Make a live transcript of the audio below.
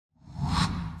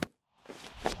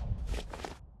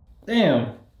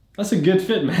Damn, that's a good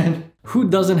fit, man. Who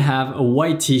doesn't have a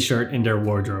white t-shirt in their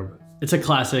wardrobe? It's a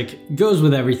classic, goes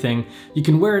with everything. You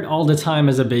can wear it all the time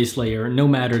as a base layer, no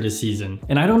matter the season.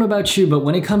 And I don't know about you, but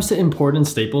when it comes to important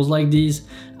staples like these,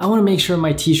 I want to make sure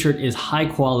my t-shirt is high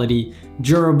quality,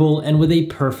 durable, and with a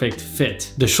perfect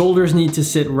fit. The shoulders need to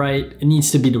sit right, it needs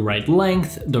to be the right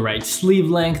length, the right sleeve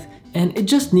length, and it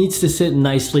just needs to sit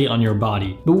nicely on your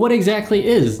body. But what exactly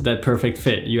is that perfect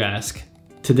fit, you ask?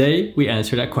 Today, we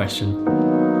answer that question.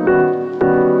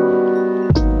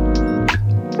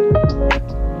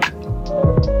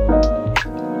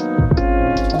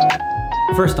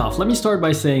 First off, let me start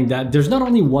by saying that there's not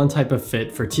only one type of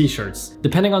fit for t-shirts.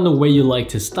 Depending on the way you like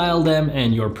to style them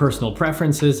and your personal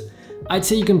preferences, I'd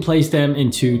say you can place them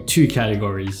into two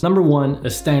categories. Number one, a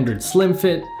standard slim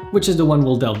fit, which is the one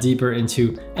we'll delve deeper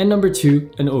into, and number two,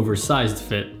 an oversized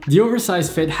fit. The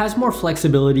oversized fit has more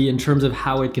flexibility in terms of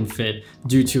how it can fit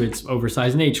due to its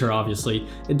oversized nature, obviously.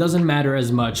 It doesn't matter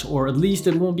as much, or at least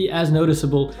it won't be as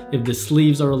noticeable if the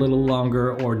sleeves are a little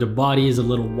longer or the body is a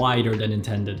little wider than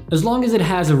intended. As long as it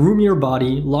has a roomier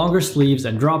body, longer sleeves,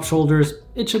 and drop shoulders,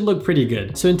 it should look pretty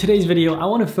good. So in today's video, I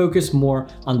want to focus more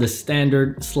on the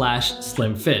standard slash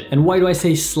slim fit. And why do I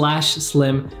say slash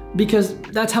slim? Because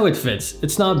that's how it fits.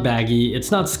 It's not baggy,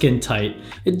 it's not skin tight.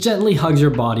 It gently hugs your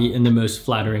body in the most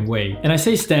flattering way. And I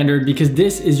say standard because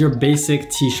this is your basic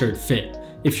t-shirt fit.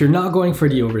 If you're not going for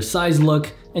the oversized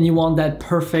look and you want that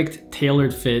perfect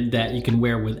tailored fit that you can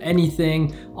wear with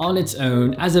anything on its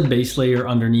own as a base layer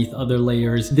underneath other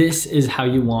layers, this is how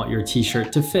you want your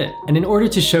t-shirt to fit. And in order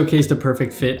to showcase the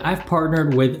perfect fit, I've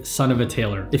partnered with Son of a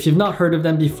Tailor. If you've not heard of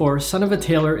them before, Son of a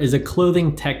Tailor is a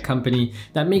clothing tech company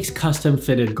that makes custom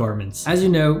fitted garments. As you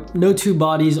know, no two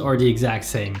bodies are the exact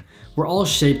same. We're all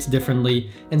shaped differently,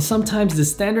 and sometimes the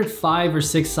standard 5 or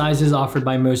 6 sizes offered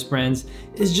by most brands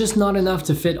is just not enough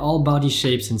to fit all body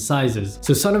shapes and sizes.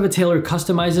 So Son of a Tailor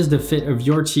customizes the fit of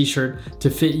your t-shirt to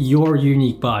fit your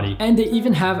unique body. And they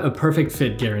even have a perfect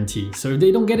fit guarantee. So if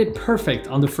they don't get it perfect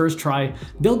on the first try,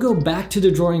 they'll go back to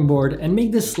the drawing board and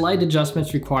make the slight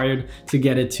adjustments required to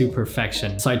get it to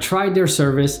perfection. So I tried their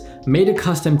service, made a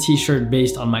custom t-shirt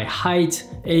based on my height,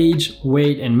 age,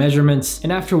 weight, and measurements,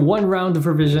 and after one round of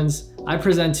revisions, I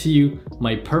present to you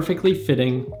my perfectly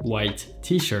fitting white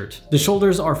t-shirt. The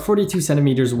shoulders are 42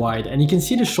 centimeters wide, and you can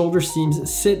see the shoulder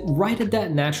seams sit right at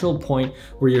that natural point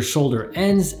where your shoulder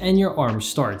ends and your arm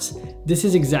starts. This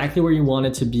is exactly where you want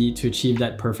it to be to achieve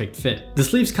that perfect fit. The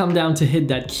sleeves come down to hit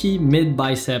that key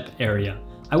mid-bicep area.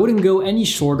 I wouldn't go any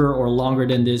shorter or longer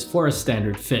than this for a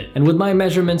standard fit. And with my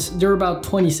measurements, they're about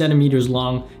 20 centimeters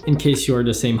long in case you're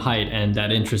the same height and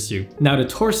that interests you. Now the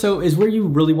torso is where you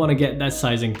really want to get that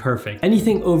sizing perfect.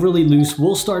 Anything overly loose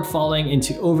will start falling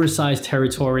into oversized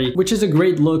territory, which is a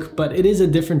great look, but it is a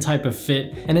different type of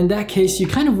fit. And in that case, you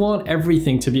kind of want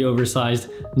everything to be oversized,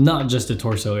 not just the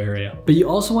torso area. But you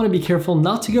also want to be careful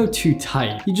not to go too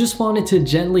tight. You just want it to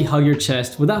gently hug your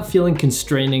chest without feeling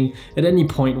constraining at any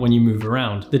point when you move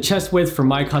around. The chest width for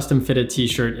my custom fitted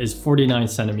t-shirt is 49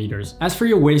 centimeters. As for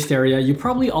your waist area, you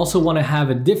probably also want to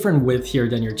have a different width here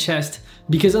than your chest,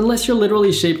 because unless you're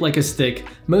literally shaped like a stick,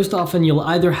 most often you'll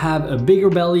either have a bigger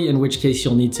belly, in which case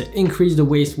you'll need to increase the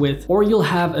waist width, or you'll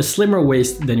have a slimmer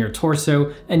waist than your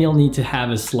torso and you'll need to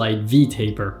have a slight V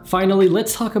taper. Finally,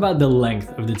 let's talk about the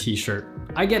length of the t-shirt.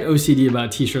 I get OCD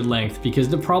about t-shirt length because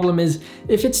the problem is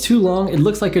if it's too long, it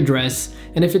looks like a dress,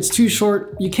 and if it's too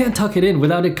short, you can't tuck it in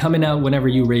without it coming out whenever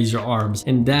you raise your arms,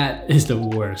 and that is the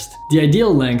worst. The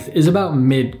ideal length is about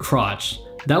mid-crotch.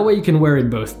 That way you can wear it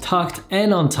both tucked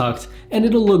and untucked, and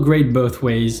it'll look great both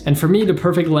ways. And for me, the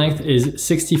perfect length is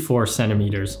 64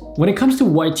 centimeters. When it comes to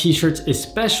white t-shirts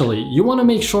especially, you want to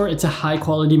make sure it's a high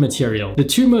quality material. The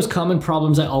two most common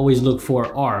problems I always look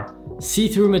for are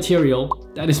see-through material,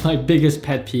 that is my biggest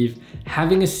pet peeve,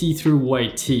 having a see-through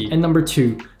white tee, and number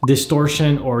two,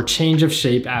 distortion or change of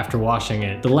shape after washing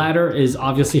it. The latter is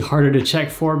obviously harder to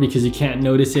check for because you can't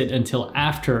notice it until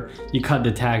after you cut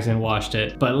the tags and washed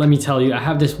it. But let me tell you, I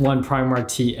have this one Primark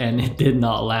tee and it did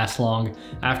not last long.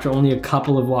 After only a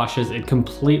couple of washes, it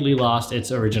completely lost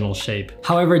its original shape.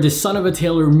 However, this Son of a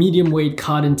Tailor medium weight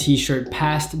cotton t-shirt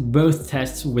passed both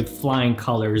tests with flying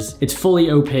colors. It's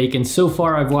fully opaque, and so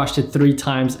far I've washed it 3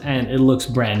 times and it looks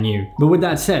brand new. But with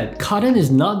that said, cotton is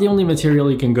not the only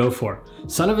material you can go for.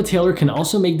 Son Son of a Tailor can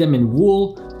also make them in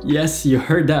wool. Yes, you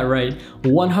heard that right.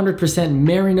 100%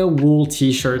 merino wool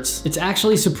t-shirts. It's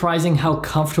actually surprising how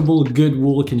comfortable good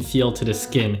wool can feel to the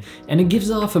skin, and it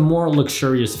gives off a more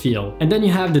luxurious feel. And then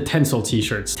you have the Tencel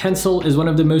t-shirts. Tencel is one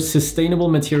of the most sustainable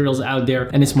materials out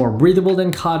there, and it's more breathable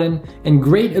than cotton and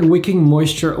great at wicking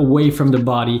moisture away from the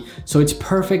body, so it's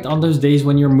perfect on those days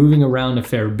when you're moving around a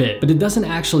fair bit. But it doesn't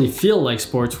actually feel like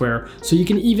sportswear, so you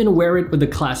can even wear it with the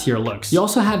classier looks. You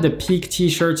also have the Peak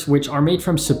t-shirts, which are made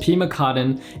from Supima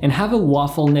cotton and have a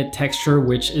waffle knit texture,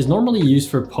 which is normally used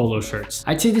for polo shirts.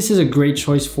 I'd say this is a great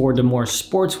choice for the more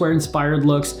sportswear inspired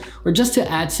looks, or just to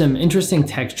add some interesting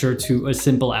texture to a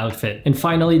simple outfit. And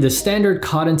finally, the standard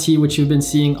cotton tee, which you've been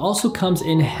seeing, also comes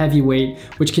in heavyweight,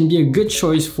 which can be a good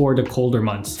choice for the colder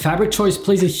months. Fabric choice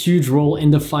plays a huge role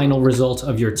in the final result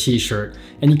of your t-shirt,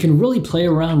 and you can really play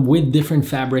around with different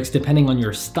fabrics depending on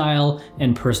your style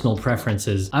and personal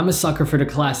preferences. I'm a sucker for the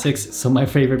classics, so my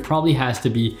favorite probably has to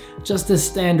be just a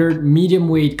standard medium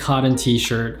weight cotton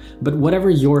t-shirt, but whatever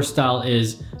your style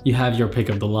is, you have your pick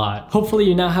of the lot. Hopefully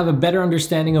you now have a better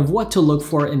understanding of what to look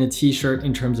for in a t-shirt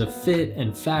in terms of fit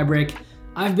and fabric.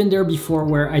 I've been there before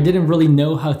where I didn't really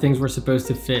know how things were supposed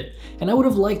to fit, and I would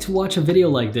have liked to watch a video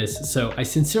like this, so I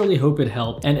sincerely hope it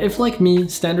helped. And if, like me,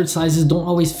 standard sizes don't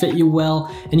always fit you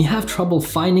well and you have trouble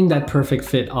finding that perfect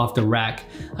fit off the rack,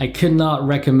 I could not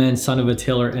recommend Son of a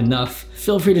Tailor enough.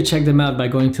 Feel free to check them out by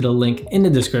going to the link in the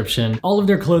description. All of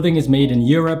their clothing is made in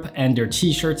Europe and their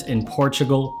t-shirts in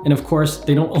Portugal. And of course,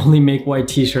 they don't only make white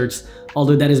t-shirts,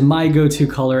 although that is my go-to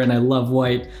color and I love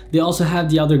white. They also have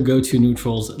the other go-to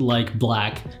neutrals like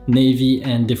black, navy,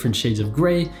 and different shades of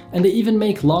gray. And they even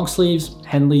make long sleeves,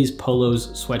 Henleys, polos,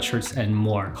 sweatshirts, and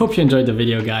more. Hope you enjoyed the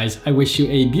video, guys. I wish you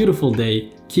a beautiful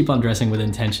day. Keep on dressing with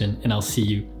intention, and I'll see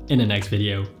you in the next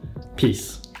video.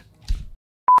 Peace.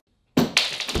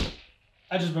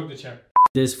 I just broke the chair.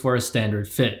 This for a standard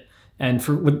fit. And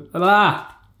for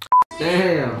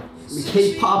Damn,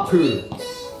 K-popper.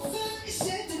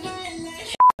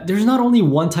 There's not only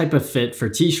one type of fit for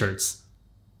t-shirts.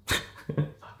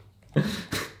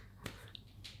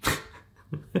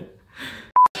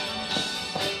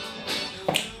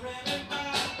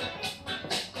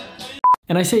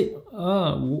 And I say,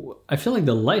 I feel like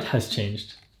the light has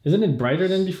changed. Isn't it brighter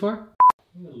than before?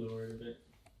 I'm gonna lower it a bit.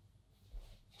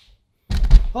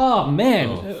 Oh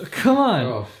man, come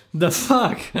on. The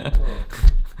fuck?